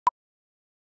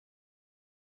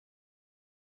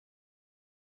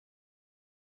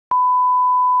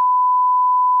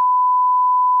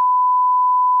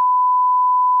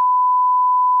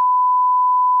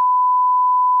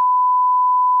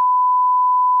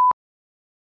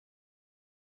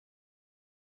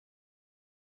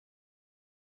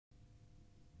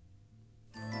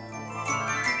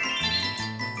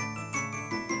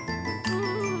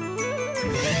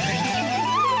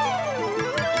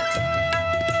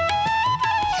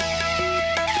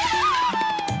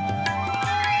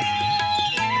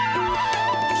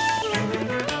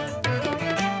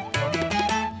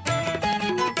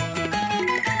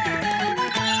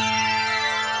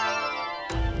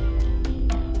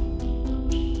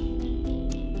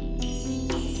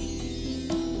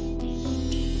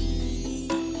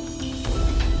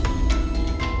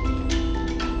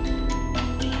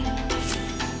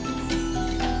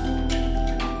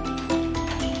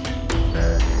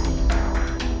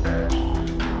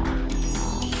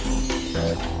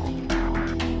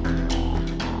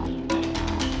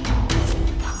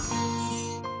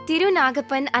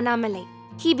Nagapan Annamalai.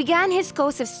 He began his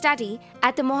course of study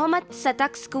at the Muhammad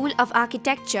Satak School of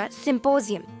Architecture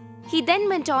Symposium. He then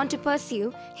went on to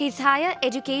pursue his higher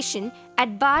education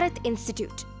at Bharat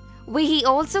Institute, where he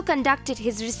also conducted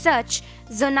his research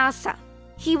Zonasa.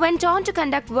 He went on to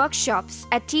conduct workshops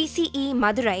at TCE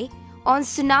Madurai on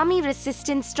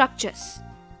tsunami-resistant structures.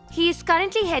 He is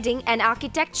currently heading an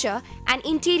architecture and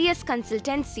interiors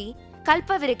consultancy,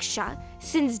 Kalpavriksha,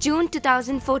 since June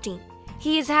 2014.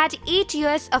 He has had 8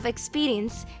 years of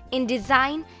experience in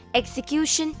design,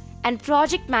 execution, and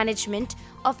project management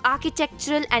of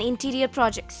architectural and interior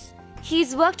projects. He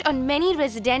has worked on many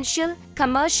residential,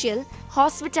 commercial,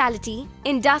 hospitality,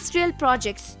 industrial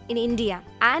projects in India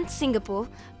and Singapore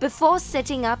before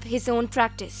setting up his own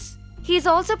practice. He has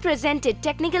also presented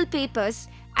technical papers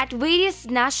at various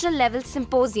national level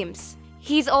symposiums.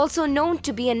 He is also known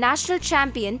to be a national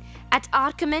champion at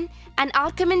Archimen and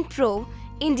Archimen Pro,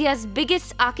 India's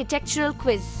biggest architectural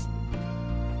quiz.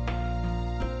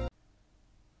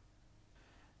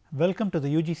 Welcome to the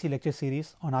UGC lecture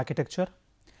series on Architecture,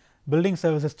 Building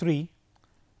Services 3,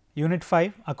 Unit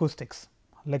 5, Acoustics,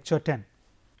 Lecture 10.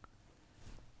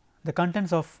 The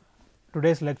contents of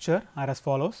today's lecture are as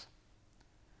follows.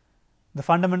 The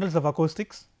fundamentals of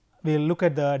acoustics. We will look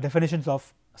at the definitions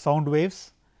of sound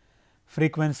waves,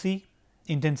 frequency,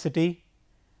 intensity,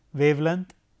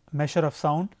 wavelength, measure of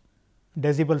sound,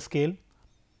 decibel scale,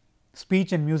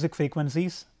 speech and music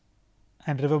frequencies,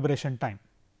 and reverberation time.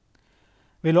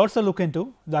 We will also look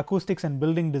into the acoustics and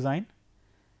building design.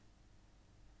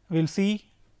 We will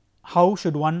see how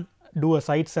should one do a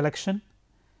site selection,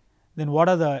 then what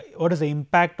is the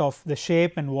impact of the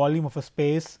shape and volume of a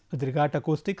space with regard to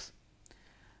acoustics,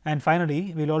 and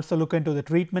finally, we will also look into the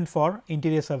treatment for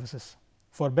interior surfaces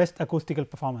for best acoustical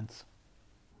performance.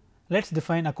 Let us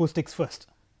define acoustics first.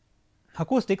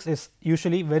 Acoustics is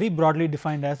usually very broadly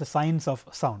defined as the science of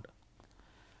sound.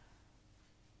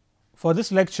 For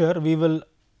this lecture, we will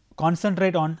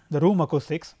concentrate on the room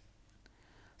acoustics.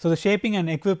 So, the shaping and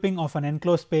equipping of an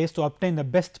enclosed space to obtain the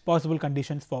best possible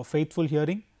conditions for faithful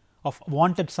hearing of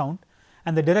wanted sound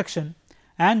and the direction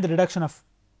and the reduction of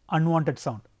unwanted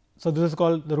sound. So, this is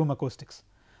called the room acoustics.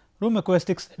 Room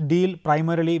acoustics deal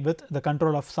primarily with the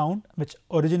control of sound which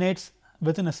originates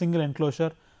within a single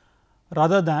enclosure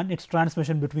rather than its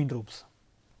transmission between rooms.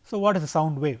 So, what is a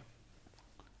sound wave?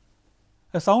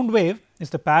 A sound wave is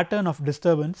the pattern of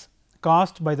disturbance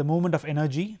caused by the movement of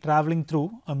energy travelling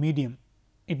through a medium.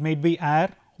 It may be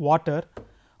air, water,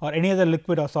 or any other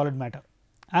liquid or solid matter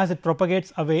as it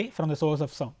propagates away from the source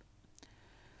of sound.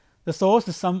 The source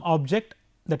is some object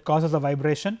that causes a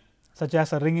vibration, such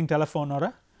as a ringing telephone or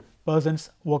a person's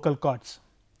vocal cords.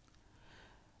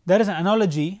 There is an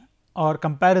analogy or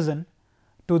comparison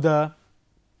to the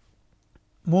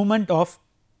movement of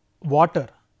water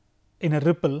in a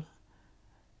ripple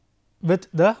with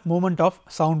the movement of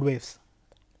sound waves.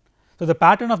 So, the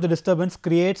pattern of the disturbance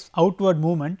creates outward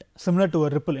movement similar to a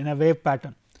ripple in a wave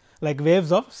pattern, like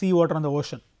waves of sea water on the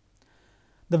ocean.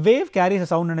 The wave carries a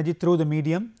sound energy through the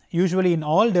medium, usually in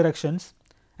all directions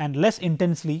and less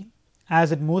intensely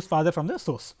as it moves farther from the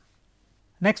source.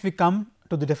 Next, we come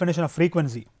to the definition of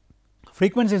frequency.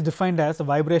 Frequency is defined as the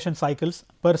vibration cycles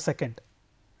per second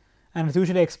and is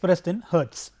usually expressed in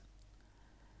hertz.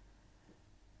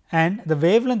 And the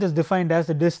wavelength is defined as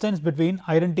the distance between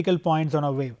identical points on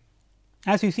a wave.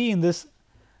 As you see in this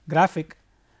graphic,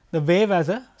 the wave has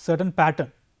a certain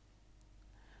pattern,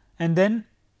 and then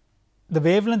the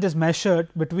wavelength is measured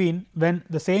between when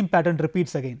the same pattern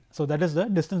repeats again. So, that is the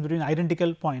distance between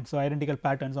identical points, so identical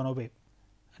patterns on a wave.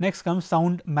 Next comes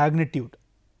sound magnitude.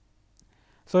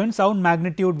 So, in sound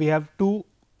magnitude we have two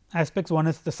aspects, one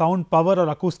is the sound power or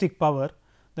acoustic power,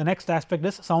 the next aspect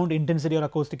is sound intensity or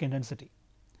acoustic intensity.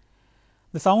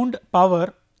 The sound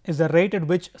power is the rate at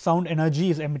which sound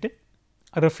energy is emitted,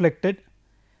 reflected,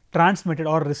 transmitted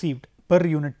or received per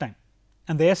unit time,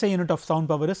 and the SI unit of sound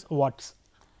power is watts.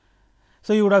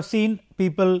 So, you would have seen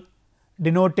people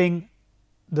denoting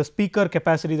the speaker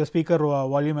capacity, the speaker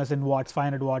volume as in watts,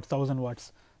 500 watts, 1000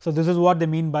 watts. So, this is what they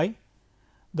mean by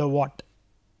the watt,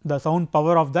 the sound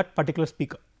power of that particular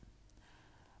speaker.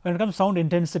 When it comes to sound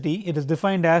intensity, it is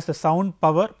defined as the sound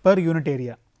power per unit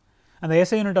area, and the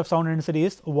SI unit of sound intensity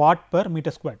is watt per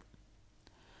meter squared.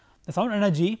 The sound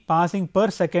energy passing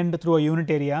per second through a unit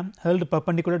area held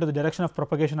perpendicular to the direction of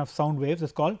propagation of sound waves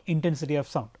is called intensity of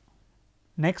sound.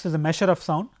 Next is the measure of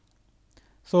sound.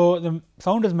 So, the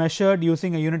sound is measured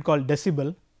using a unit called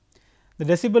decibel. The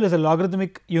decibel is a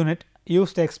logarithmic unit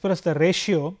used to express the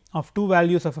ratio of two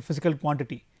values of a physical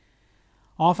quantity,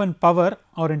 often power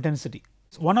or intensity.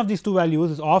 So, one of these two values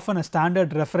is often a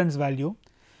standard reference value,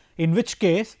 in which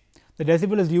case the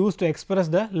decibel is used to express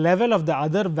the level of the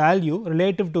other value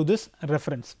relative to this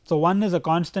reference. So, one is a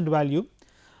constant value,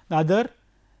 the other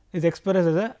is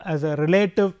expressed as a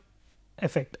relative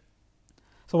effect.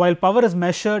 So, while power is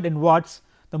measured in watts,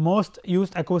 the most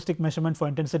used acoustic measurement for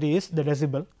intensity is the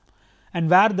decibel, and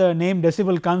where the name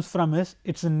decibel comes from is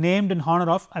it is named in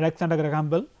honor of Alexander Graham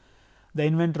Bell, the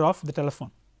inventor of the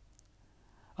telephone.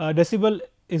 A decibel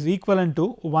is equivalent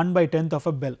to 1/10th of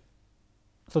a bell.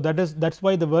 So, that is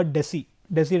why the word deci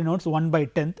denotes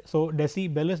 1/10th. So,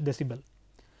 decibel is decibel.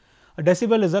 A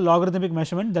decibel is a logarithmic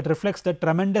measurement that reflects the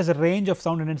tremendous range of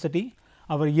sound intensity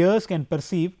our ears can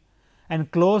perceive and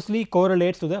closely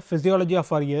correlates to the physiology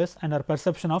of our ears and our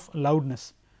perception of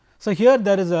loudness. So, here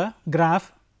there is a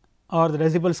graph or the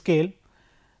decibel scale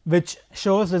which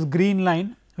shows this green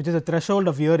line, which is a threshold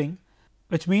of hearing,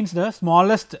 which means the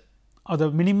smallest or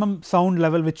the minimum sound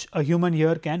level which a human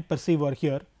ear can perceive or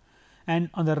hear, and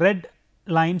on the red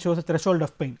line shows a threshold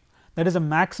of pain, that is a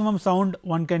maximum sound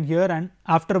one can hear and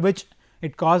after which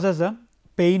it causes a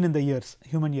pain in the ears,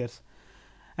 human ears,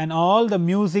 and all the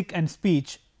music and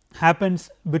speech happens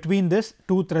between this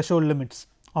two threshold limits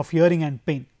of hearing and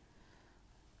pain.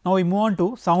 Now, we move on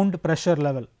to sound pressure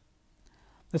level.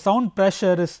 The sound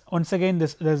pressure is once again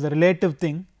there is a relative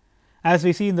thing, as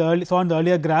we see in the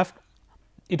earlier graph.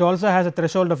 It also has a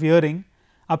threshold of hearing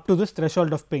up to this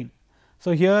threshold of pain.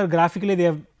 So, here graphically they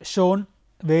have shown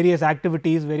various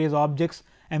activities, various objects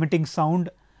emitting sound,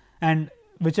 and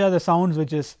which are the sounds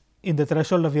which is in the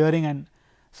threshold of hearing and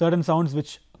certain sounds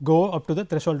which go up to the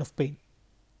threshold of pain.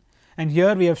 And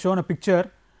here we have shown a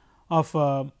picture of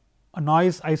a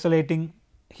noise isolating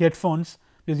headphones,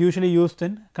 which is usually used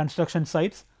in construction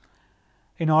sites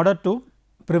in order to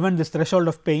prevent this threshold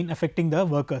of pain affecting the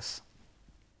workers.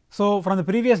 So, from the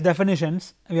previous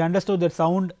definitions we understood that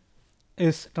sound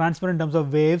is transparent in terms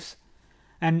of waves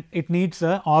and it needs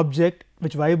a object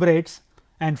which vibrates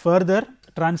and further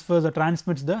transfers or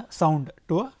transmits the sound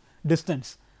to a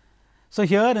distance. So,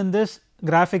 here in this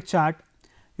graphic chart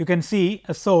you can see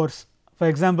a source, for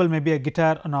example, maybe a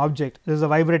guitar, an object, this is a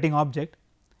vibrating object,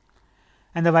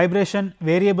 and the vibration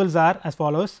variables are as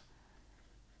follows.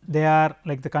 They are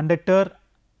like the conductor,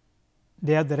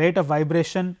 they have the rate of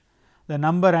vibration, the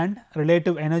number and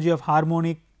relative energy of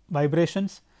harmonic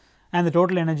vibrations and the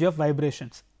total energy of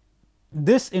vibrations.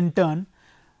 This in turn,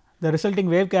 the resulting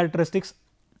wave characteristics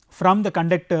from the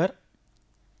conductor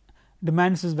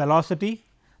demands its velocity,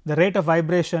 the rate of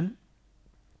vibration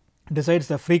decides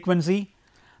the frequency,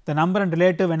 the number and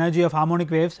relative energy of harmonic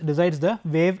waves decides the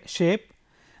wave shape,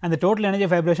 and the total energy of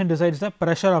vibration decides the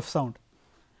pressure of sound.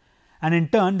 And in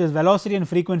turn, this velocity and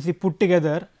frequency put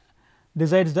together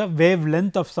decides the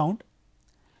wavelength of sound.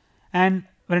 And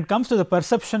when it comes to the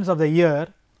perceptions of the ear,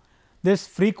 this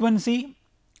frequency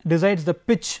decides the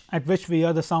pitch at which we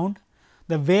hear the sound,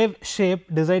 the wave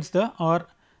shape decides the or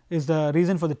is the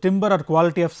reason for the timbre or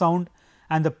quality of sound,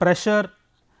 and the pressure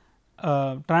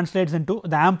translates into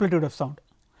the amplitude of sound,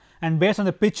 and based on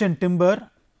the pitch and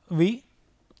timbre we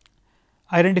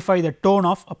identify the tone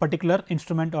of a particular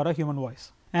instrument or a human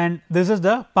voice. And this is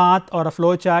the path or a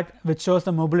flow chart which shows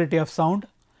the mobility of sound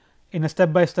in a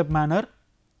step by step manner.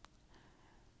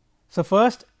 So,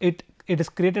 first it is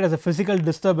created as a physical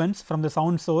disturbance from the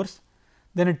sound source,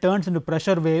 then it turns into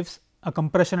pressure waves, a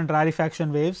compression and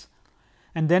rarefaction waves,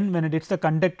 and then when it hits the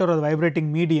conductor or the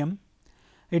vibrating medium,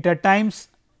 it at times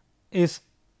is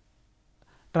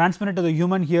transmitted to the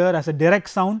human ear as a direct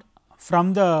sound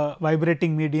from the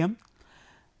vibrating medium.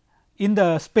 In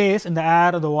the space, in the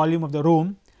air or the volume of the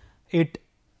room, it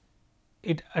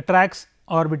attracts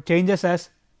or it changes as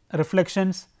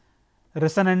reflections,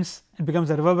 resonance, it becomes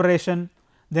a reverberation,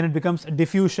 then it becomes a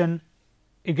diffusion,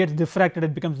 it gets diffracted,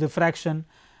 it becomes diffraction,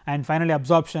 and finally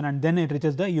absorption, and then it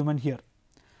reaches the human ear.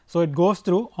 So, it goes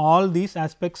through all these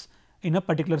aspects in a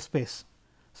particular space.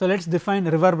 So, let us define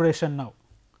reverberation now.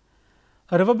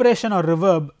 A reverberation or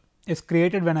reverb is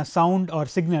created when a sound or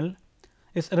signal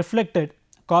is reflected,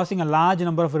 causing a large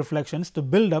number of reflections to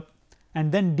build up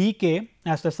and then decay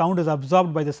as the sound is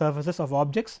absorbed by the surfaces of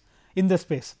objects in the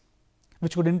space,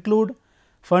 which would include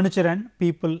furniture and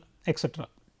people, etc.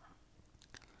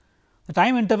 The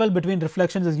time interval between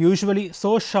reflections is usually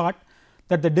so short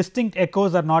that the distinct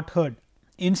echoes are not heard.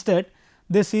 Instead,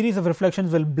 this series of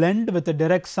reflections will blend with the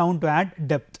direct sound to add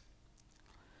depth.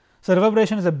 So,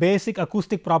 reverberation is a basic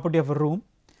acoustic property of a room.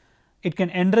 It can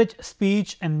enrich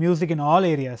speech and music in all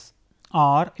areas,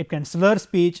 or it can slur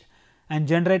speech and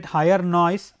generate higher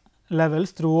noise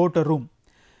levels throughout a room,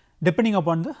 depending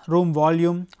upon the room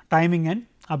volume, timing and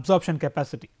absorption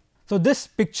capacity. So, this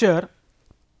picture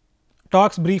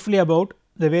talks briefly about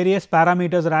the various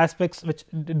parameters or aspects which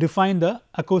define the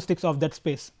acoustics of that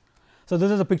space. So,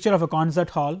 this is a picture of a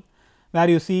concert hall where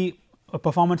you see a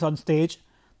performance on stage,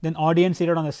 then audience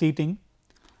seated on the seating,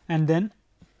 and then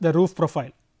the roof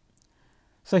profile.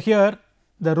 So, here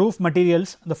the roof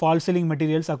materials, the false ceiling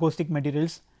materials, acoustic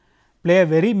materials play a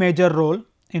very major role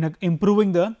in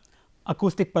improving the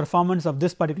acoustic performance of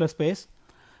this particular space.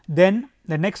 Then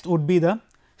the next would be the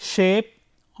shape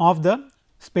of the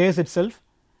space itself,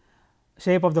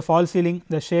 shape of the false ceiling,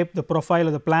 the shape, the profile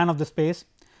or the plan of the space.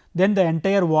 Then the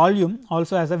entire volume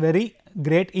also has a very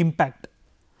great impact.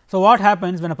 So, what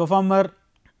happens when a performer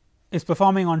is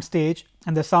performing on stage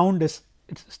and the sound is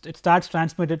it starts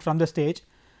transmitted from the stage?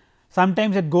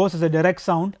 Sometimes it goes as a direct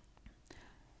sound,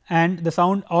 and the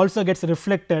sound also gets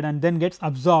reflected and then gets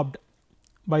absorbed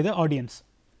by the audience.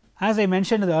 As I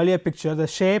mentioned in the earlier picture, the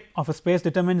shape of a space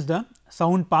determines the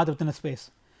sound path within a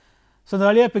space. So, in the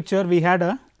earlier picture we had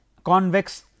a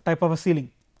convex type of a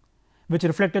ceiling which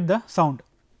reflected the sound.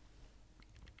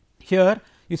 Here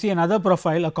you see another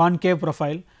profile, a concave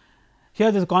profile.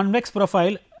 Here this convex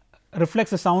profile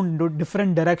reflects the sound into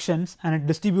different directions and it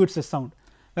distributes the sound,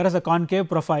 whereas a concave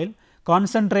profile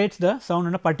concentrates the sound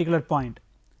in a particular point.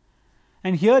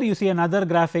 And here you see another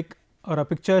graphic or a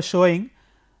picture showing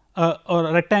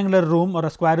a rectangular room or a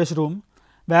squarish room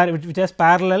which has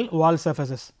parallel wall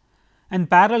surfaces, and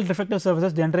parallel reflective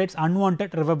surfaces generates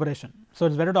unwanted reverberation. So,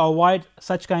 it is better to avoid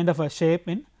such kind of a shape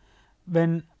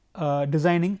when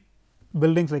designing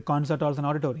buildings like concert halls and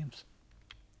auditoriums.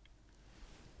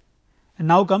 And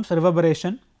now comes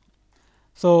reverberation.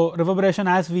 So, reverberation,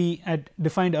 as we had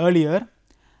defined earlier,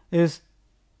 is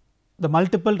the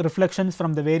multiple reflections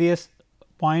from the various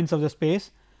points of the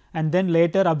space, and then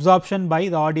later absorption by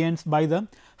the audience, by the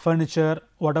furniture,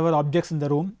 whatever objects in the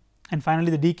room, and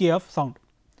finally the decay of sound.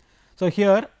 So,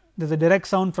 here there is a direct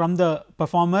sound from the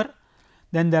performer,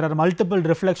 then there are multiple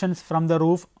reflections from the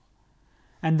roof,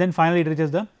 and then finally it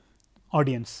reaches the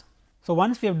audience. So,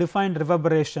 once we have defined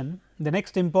reverberation, the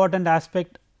next important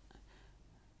aspect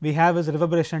we have is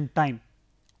reverberation time.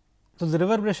 So, the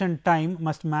reverberation time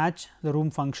must match the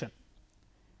room function.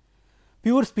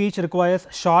 Pure speech requires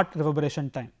short reverberation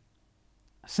time.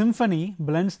 Symphony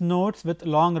blends notes with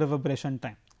long reverberation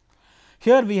time.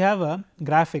 Here we have a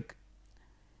graphic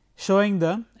showing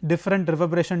the different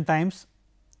reverberation times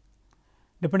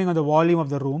depending on the volume of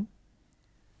the room.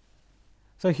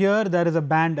 So, here there is a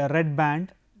band, a red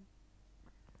band.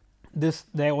 The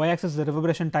y axis is the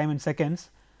reverberation time in seconds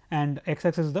and x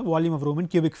axis is the volume of room in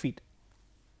cubic feet.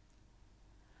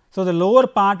 So, the lower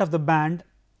part of the band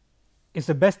is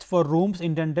the best for rooms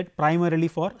intended primarily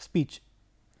for speech,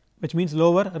 which means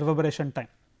lower reverberation time.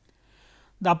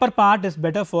 The upper part is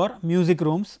better for music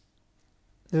rooms.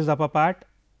 This is the upper part.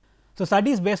 So,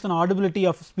 studies based on audibility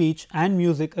of speech and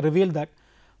music reveal that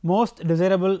most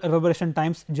desirable reverberation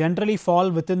times generally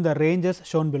fall within the ranges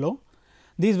shown below.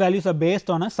 These values are based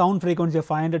on a sound frequency of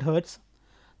 500 hertz,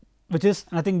 which is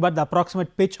nothing but the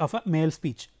approximate pitch of a male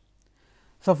speech.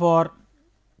 So, for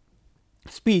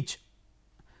speech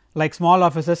like small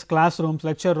offices, classrooms,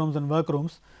 lecture rooms and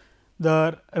workrooms,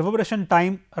 the reverberation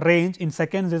time range in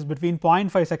seconds is between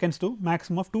 0.5 seconds to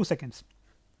maximum of 2 seconds.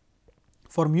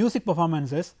 For music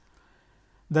performances,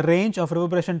 the range of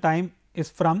reverberation time is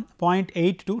from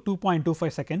 0.8 to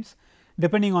 2.25 seconds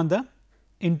depending on the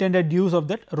intended use of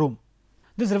that room.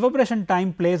 This reverberation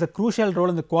time plays a crucial role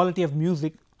in the quality of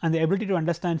music and the ability to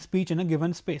understand speech in a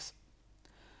given space.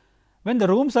 When the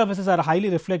room surfaces are highly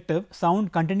reflective,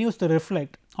 sound continues to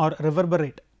reflect or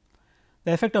reverberate.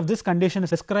 The effect of this condition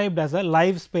is described as a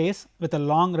live space with a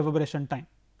long reverberation time.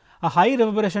 A high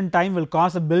reverberation time will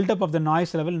cause a build up of the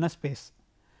noise level in a space.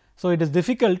 So, it is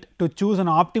difficult to choose an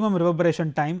optimum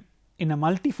reverberation time in a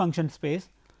multi-function space,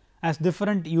 as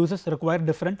different uses require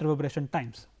different reverberation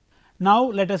times. Now,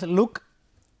 let us look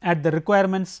at the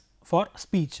requirements for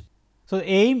speech. So, the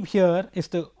aim here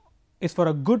is for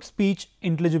a good speech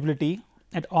intelligibility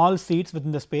at all seats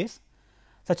within the space,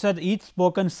 such that each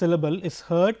spoken syllable is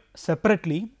heard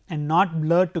separately and not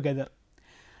blurred together,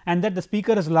 and that the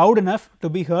speaker is loud enough to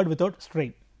be heard without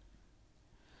strain.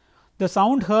 The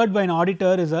sound heard by an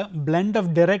auditor is a blend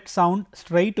of direct sound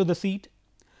straight to the seat,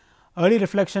 early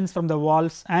reflections from the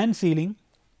walls and ceiling,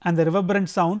 and the reverberant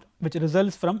sound which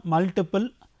results from multiple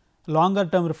longer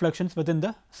term reflections within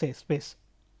the space.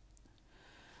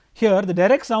 Here the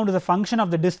direct sound is a function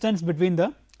of the distance between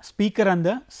the speaker and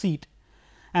the seat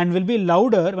and will be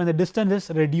louder when the distance is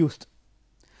reduced.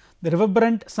 The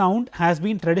reverberant sound has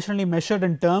been traditionally measured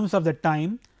in terms of the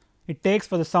time it takes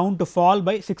for the sound to fall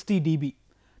by 60 dB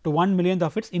to 1/1,000,000th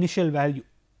of its initial value.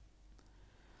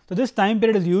 So, this time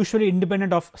period is usually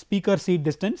independent of speaker seat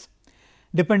distance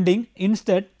depending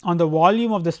instead on the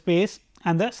volume of the space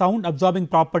and the sound absorbing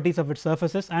properties of its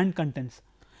surfaces and contents.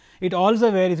 It also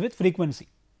varies with frequency.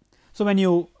 So,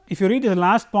 if you read the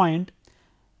last point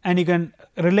and you can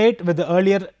relate with the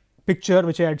earlier picture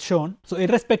which I had shown. So,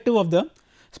 irrespective of the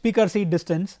speaker seat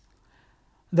distance,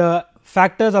 the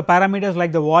factors or parameters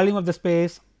like the volume of the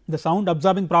space, the sound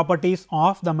absorbing properties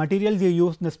of the materials you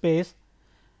use in the space,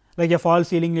 like your false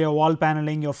ceiling, your wall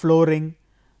paneling, your flooring,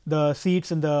 the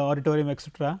seats in the auditorium,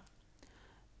 etc.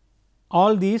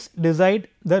 All these decide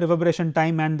the reverberation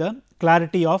time and the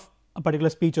clarity of a particular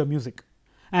speech or music.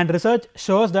 And research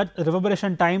shows that the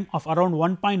reverberation time of around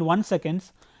 1.1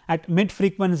 seconds at mid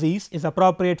frequencies is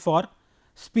appropriate for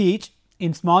speech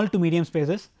in small to medium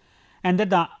spaces, and that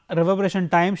the reverberation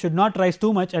time should not rise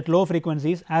too much at low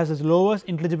frequencies, as this lowers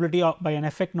intelligibility by an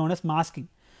effect known as masking.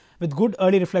 With good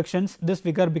early reflections, this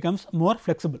figure becomes more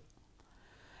flexible.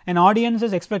 An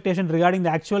audience's expectation regarding the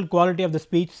actual quality of the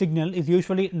speech signal is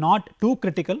usually not too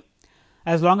critical,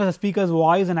 as long as the speaker's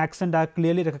voice and accent are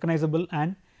clearly recognizable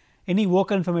and any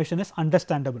vocal information is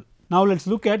understandable. Now, let us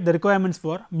look at the requirements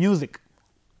for music.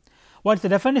 What the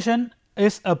definition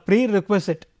is a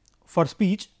prerequisite for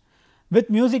speech.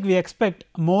 With music, we expect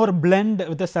more blend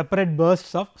with the separate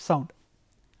bursts of sound.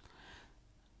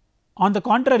 On the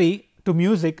contrary to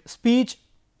music, speech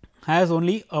has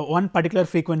only one particular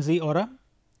frequency or a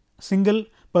single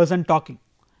person talking.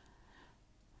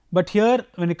 But here,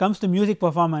 when it comes to music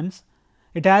performance,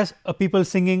 it has people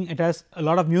singing, it has a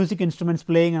lot of music instruments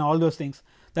playing and all those things.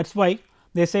 That is why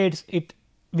they say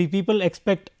we people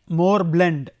expect more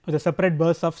blend with a separate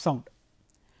bursts of sound.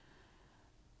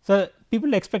 So,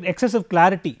 people expect excessive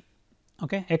clarity.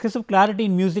 Okay. Excessive clarity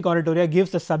in music oratoria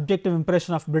gives the subjective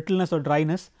impression of brittleness or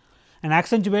dryness and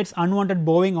accentuates unwanted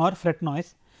bowing or fret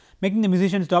noise, making the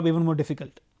musician's job even more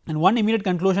difficult. And one immediate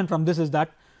conclusion from this is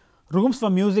that rooms for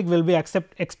music will be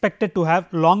expected to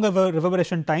have longer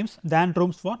reverberation times than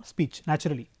rooms for speech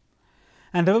naturally,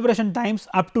 and reverberation times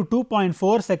up to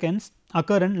 2.4 seconds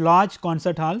occur in large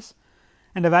concert halls,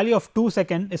 and a value of 2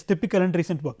 seconds is typical in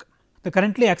recent work. The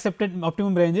currently accepted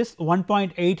optimum range is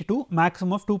 1.8 to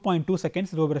maximum of 2.2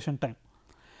 seconds reverberation time.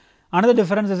 Another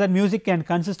difference is that music can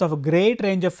consist of a great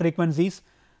range of frequencies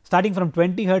starting from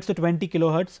 20 hertz to 20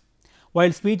 kilohertz,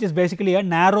 while speech is basically a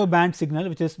narrow band signal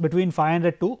which is between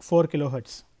 500 to 4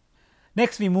 kilohertz.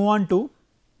 Next, we move on to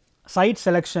site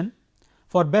selection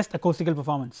for best acoustical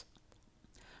performance.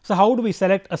 So, how do we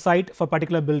select a site for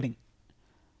particular building?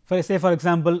 For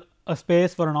example, a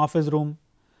space for an office room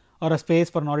or a space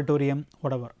for an auditorium,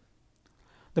 whatever.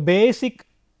 The basic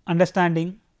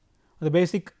understanding, the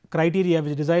basic criteria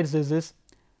which decides this is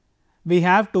we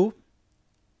have to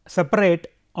separate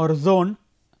or zone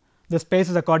the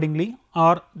spaces accordingly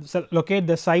or locate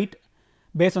the site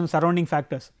based on surrounding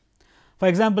factors. For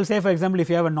example, if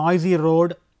you have a noisy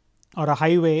road or a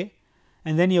highway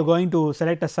and then you are going to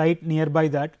select a site nearby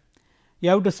that, you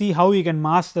have to see how you can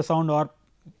mask the sound or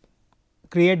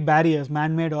create barriers,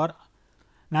 man-made or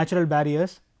natural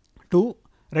barriers, to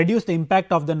reduce the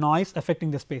impact of the noise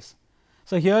affecting the space.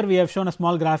 So, here we have shown a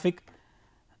small graphic.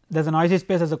 There is a noisy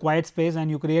space, there is a quiet space,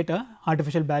 and you create a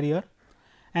artificial barrier,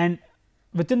 and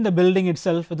within the building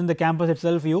itself, within the campus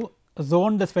itself, you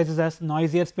zone the spaces as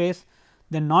noisier space,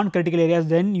 then non-critical areas,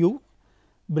 then you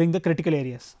bring the critical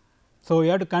areas. So, you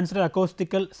have to consider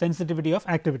acoustical sensitivity of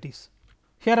activities.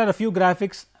 Here are a few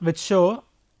graphics which show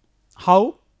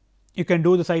how you can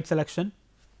do the site selection.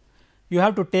 You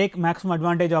have to take maximum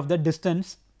advantage of the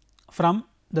distance from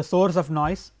the source of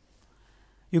noise.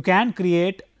 You can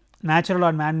create natural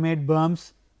or man-made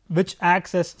berms which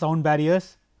acts as sound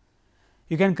barriers.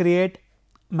 You can create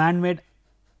man-made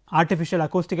artificial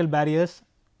acoustical barriers.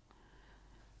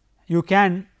 You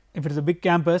can, if it is a big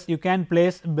campus, you can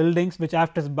place buildings which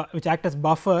act as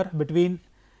buffer between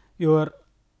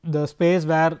the space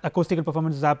where acoustical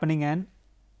performance is happening and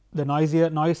the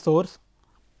noise source.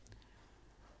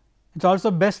 It is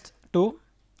also best to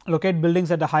locate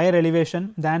buildings at a higher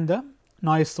elevation than the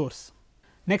noise source.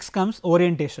 Next comes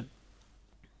orientation.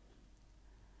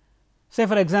 Say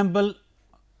for example,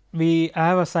 we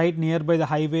have a site nearby the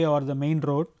highway or the main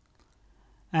road,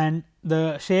 and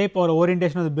the shape or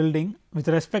orientation of the building with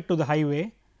respect to the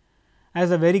highway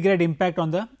has a very great impact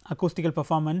on the acoustical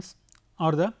performance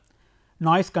or the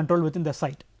noise control within the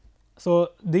site.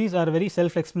 So, these are very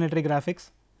self explanatory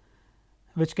graphics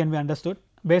which can be understood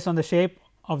based on the shape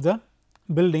of the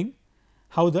building,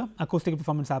 how the acoustic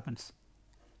performance happens.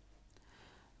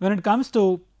 When it comes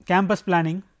to campus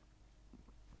planning,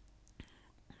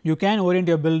 you can orient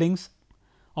your buildings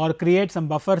or create some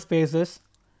buffer spaces,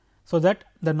 so that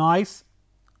the noise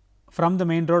from the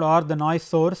main road or the noise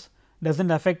source does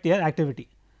not affect their activity.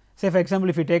 Say for example,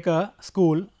 if you take a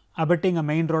school abutting a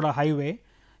main road or highway,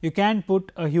 you can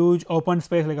put a huge open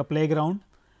space like a playground,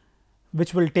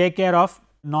 which will take care of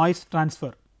noise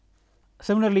transfer.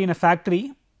 Similarly, in a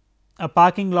factory, a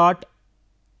parking lot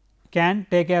can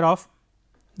take care of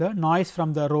the noise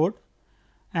from the road,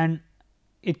 and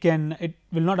it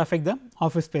will not affect the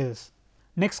office spaces.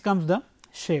 Next comes the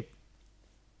shape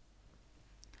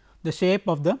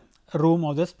of the room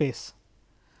or the space.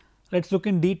 Let us look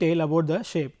in detail about the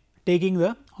shape, taking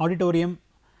the auditorium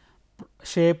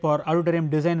shape or auditorium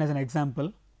design as an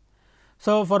example.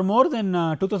 So, for more than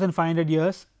 2500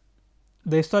 years,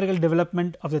 the historical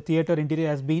development of the theatre interior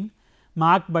has been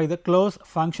marked by the close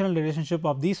functional relationship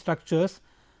of these structures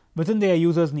within their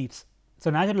users' needs. So,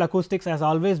 natural acoustics has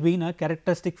always been a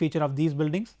characteristic feature of these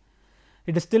buildings.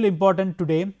 It is still important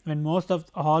today when most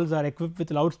of the halls are equipped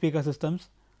with loudspeaker systems,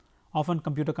 often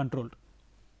computer controlled.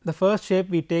 The first shape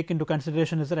we take into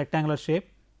consideration is the rectangular shape.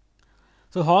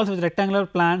 So, halls with rectangular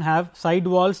plan have side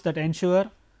walls that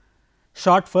ensure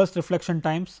short first reflection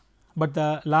times, but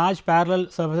the large parallel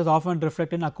surfaces often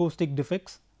reflect in acoustic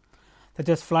defects such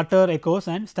as flutter, echoes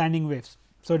and standing waves.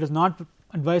 So, it is not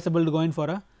advisable to go in for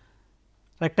a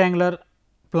rectangular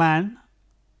plan,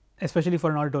 especially for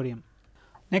an auditorium.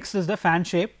 Next is the fan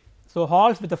shape. So,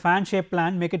 halls with a fan shape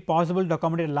plan make it possible to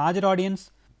accommodate a larger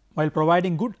audience while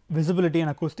providing good visibility and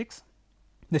acoustics.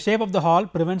 The shape of the hall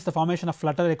prevents the formation of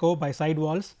flutter echo by side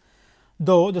walls,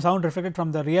 though the sound reflected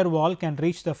from the rear wall can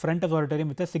reach the front of the auditorium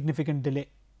with a significant delay.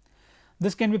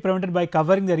 This can be prevented by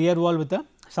covering the rear wall with a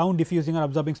sound diffusing or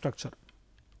absorbing structure.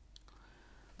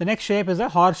 The next shape is a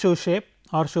horseshoe shape,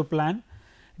 horseshoe plan.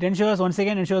 It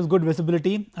ensures good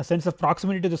visibility, a sense of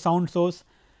proximity to the sound source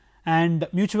and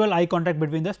mutual eye contact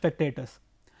between the spectators.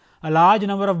 A large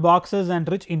number of boxes and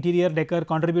rich interior decor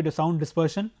contribute to sound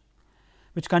dispersion,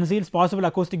 which conceals possible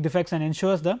acoustic defects and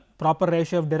ensures the proper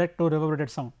ratio of direct to reverberated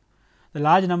sound. The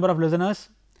large number of listeners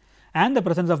and the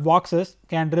presence of boxes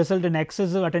can result in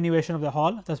excessive attenuation of the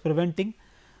hall, thus preventing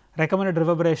recommended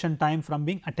reverberation time from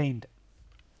being attained.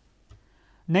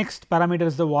 Next parameter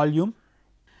is the volume.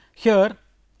 Here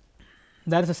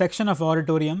there is a section of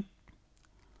auditorium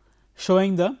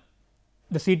showing the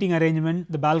seating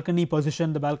arrangement, the balcony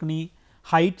position, the balcony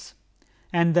heights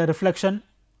and the reflection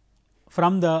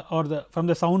from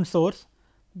the sound source,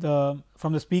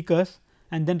 from the speakers,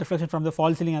 and then reflection from the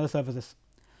false ceiling and other surfaces.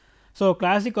 So,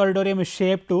 classic auditorium is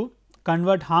shaped to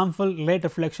convert harmful late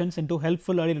reflections into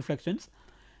helpful early reflections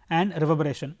and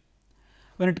reverberation.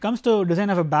 When it comes to design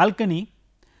of a balcony,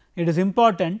 it is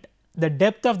important the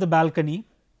depth of the balcony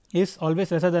is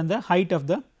always lesser than the height of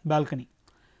the balcony.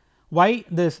 Why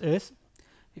this is?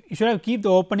 You should keep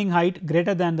the opening height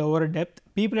greater than the overhead depth.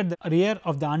 People at the rear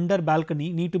of the under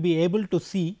balcony need to be able to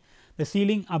see the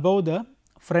ceiling above the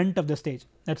front of the stage.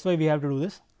 That is why we have to do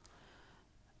this.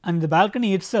 And the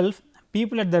balcony itself,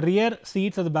 people at the rear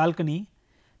seats of the balcony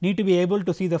need to be able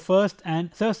to see the first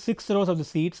and 6 rows of the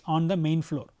seats on the main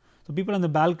floor. So, people on the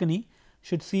balcony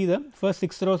should see the first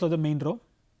 6 rows of the main row,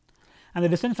 and the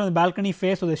distance from the balcony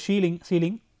face to the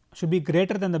ceiling should be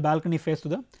greater than the balcony face to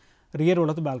the rear wall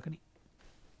of the balcony.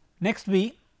 Next,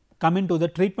 we come into the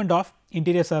treatment of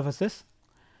interior surfaces.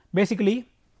 Basically,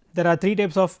 there are 3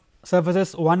 types of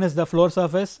surfaces. One is the floor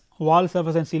surface, wall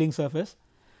surface and ceiling surface.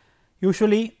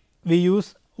 Usually, we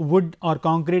use wood or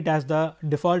concrete as the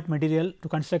default material to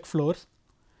construct floors.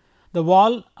 The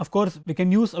wall, of course, we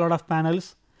can use a lot of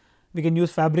panels, we can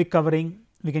use fabric covering,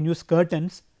 we can use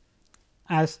curtains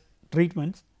as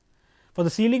treatments. For the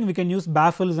ceiling, we can use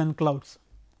baffles and clouds.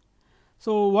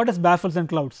 So, what is baffles and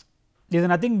clouds? These are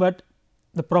nothing but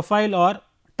the profile or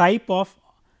type of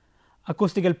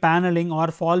acoustical paneling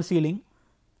or false ceiling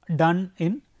done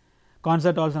in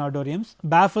concert halls and auditoriums.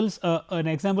 Baffles, an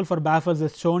example for baffles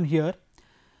is shown here.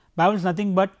 Baffles is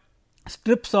nothing but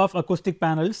strips of acoustic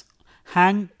panels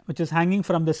which is hanging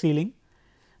from the ceiling.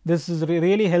 This is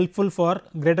really helpful for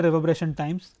greater reverberation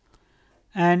times,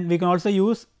 and we can also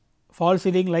use false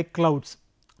ceiling like clouds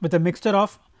with a mixture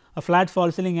of a flat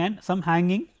false ceiling and some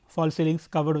hanging false ceilings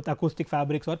covered with acoustic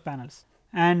fabrics or panels.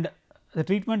 And the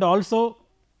treatment also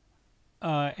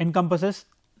encompasses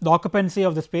the occupancy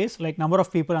of the space, like number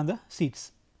of people on the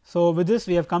seats. So, with this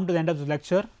we have come to the end of this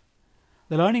lecture.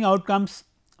 The learning outcomes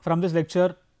from this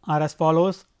lecture are as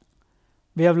follows.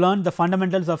 We have learned the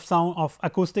fundamentals of sound of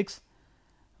acoustics,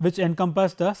 which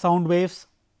encompass the sound waves,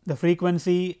 the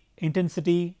frequency,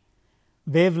 intensity,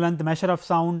 wavelength, the measure of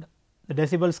sound, the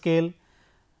decibel scale,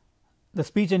 the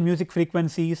speech and music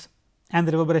frequencies and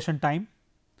the reverberation time.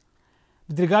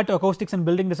 With regard to acoustics and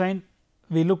building design,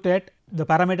 we looked at the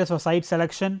parameters for site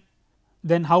selection,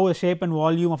 then how the shape and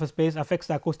volume of a space affects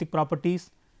the acoustic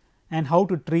properties, and how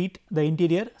to treat the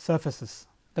interior surfaces.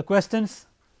 The questions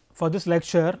for this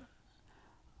lecture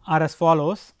are as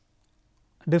follows: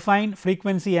 define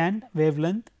frequency and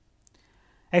wavelength,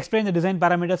 explain the design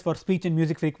parameters for speech and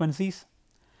music frequencies,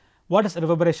 what is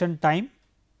reverberation time,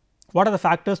 what are the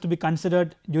factors to be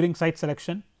considered during site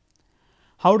selection,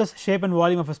 how does shape and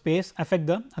volume of a space affect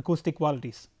the acoustic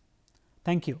qualities.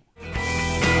 Thank you.